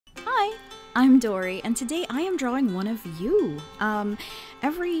Hi, I'm Dory, and today I am drawing one of you.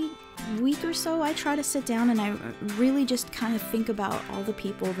 Every week or so I try to sit down and I really just kind of think about all the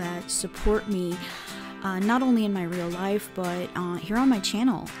people that support me, not only in my real life, but here on my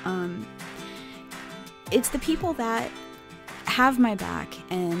channel. It's the people that have my back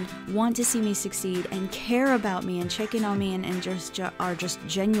and want to see me succeed and care about me and check in on me and just are just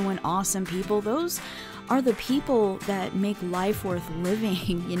genuine awesome people. Those are the people that make life worth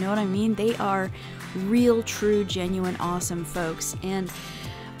living. You know what I mean? They are real, true, genuine, awesome folks. And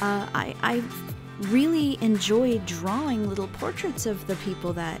I really enjoy drawing little portraits of the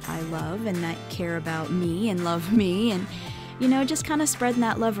people that I love and that care about me and love me, and you know, just kind of spreading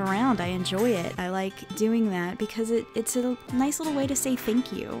that love around. I enjoy it. I like doing that because it's a nice little way to say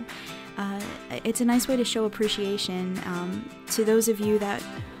thank you. It's a nice way to show appreciation to those of you that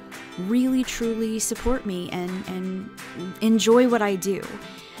really truly support me and enjoy what I do.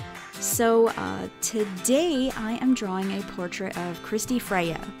 So today I am drawing a portrait of Christie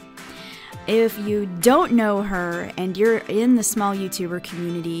Freya. If you don't know her and you're in the small YouTuber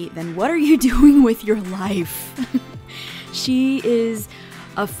community, then what are you doing with your life? She is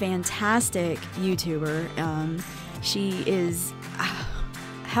a fantastic YouTuber. She is,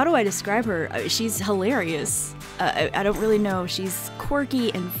 how do I describe her? She's hilarious. I don't really know. She's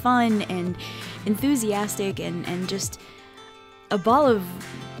quirky and fun and enthusiastic and just a ball of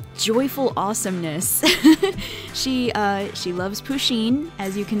joyful awesomeness. She loves poutine,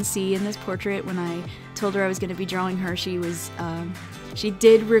 as you can see in this portrait. When I told her I was going to be drawing her, she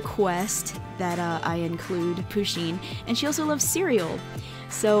did request that I include poutine, and she also loves cereal.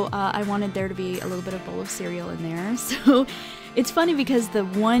 So I wanted there to be a little bit of bowl of cereal in there. So it's funny because the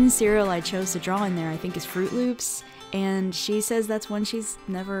one cereal I chose to draw in there I think is Fruit Loops, and she says that's one she's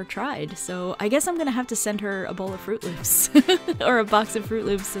never tried. So I guess I'm gonna have to send her a bowl of Fruit Loops or a box of Fruit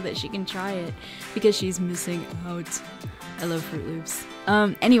Loops so that she can try it, because she's missing out. I love Fruit Loops.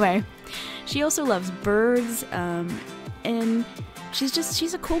 Anyway, she also loves birds, and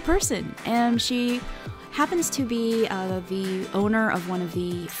she's a cool person, and she happens to be the owner of one of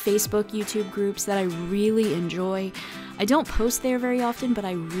the Facebook YouTube groups that I really enjoy. I don't post there very often, but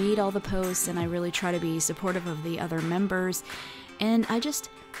I read all the posts and I really try to be supportive of the other members. And I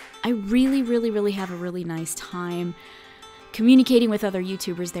really have a really nice time communicating with other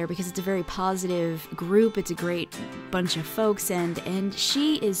YouTubers there, because it's a very positive group. It's a great bunch of folks, and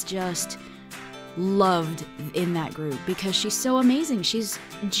she is just loved in that group because she's so amazing. She's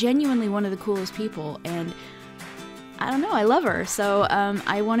genuinely one of the coolest people, and I don't know, I love her. So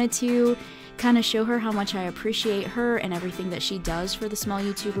I wanted to kind of show her how much I appreciate her and everything that she does for the small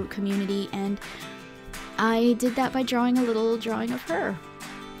YouTuber community, and I did that by drawing a little drawing of her.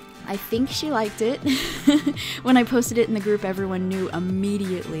 I think she liked it. When I posted it in the group, everyone knew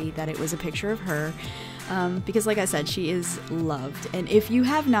immediately that it was a picture of her. Because like I said, she is loved. And if you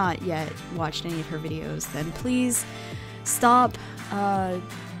have not yet watched any of her videos, then please stop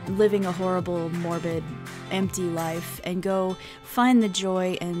living a horrible, morbid, empty life and go find the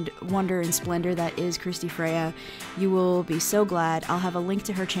joy and wonder and splendor that is Christie Freya. You will be so glad. I'll have a link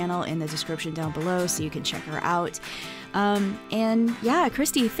to her channel in the description down below so you can check her out. And yeah,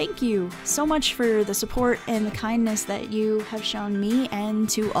 Christie, thank you so much for the support and the kindness that you have shown me and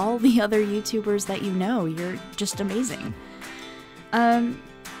to all the other YouTubers that you know. You're just amazing.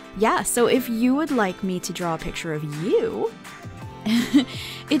 Yeah, so if you would like me to draw a picture of you,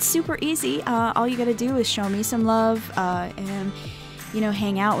 it's super easy. All you gotta do is show me some love, and, you know,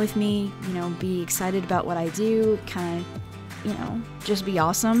 hang out with me, you know, be excited about what I do, kind of, you know, just be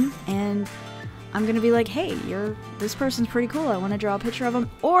awesome, and I'm gonna be like, hey, this person's pretty cool, I want to draw a picture of them.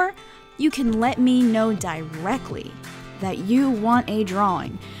 Or you can let me know directly that you want a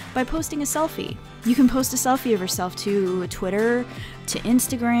drawing by posting a selfie. You can post a selfie of yourself to Twitter, to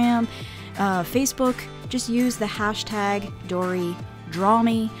Instagram, Facebook. Just use the hashtag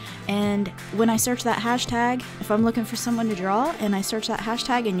DoryDrawMe, and when I search that hashtag, if I'm looking for someone to draw and I search that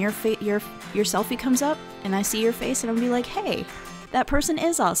hashtag and your selfie comes up and I see your face, and I'll be like, hey, that person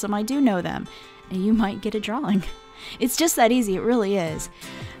is awesome, I do know them, and you might get a drawing. It's just that easy, it really is.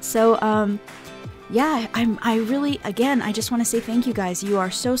 So yeah, I really, again, I just want to say thank you guys. You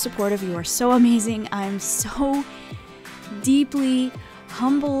are so supportive, you are so amazing. I'm so deeply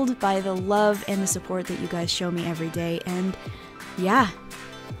humbled by the love and the support that you guys show me every day. And yeah,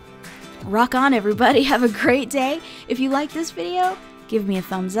 rock on everybody, have a great day. If you like this video, give me a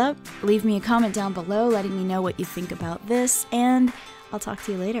thumbs up, leave me a comment down below letting me know what you think about this, and I'll talk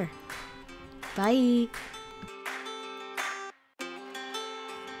to you later. Bye.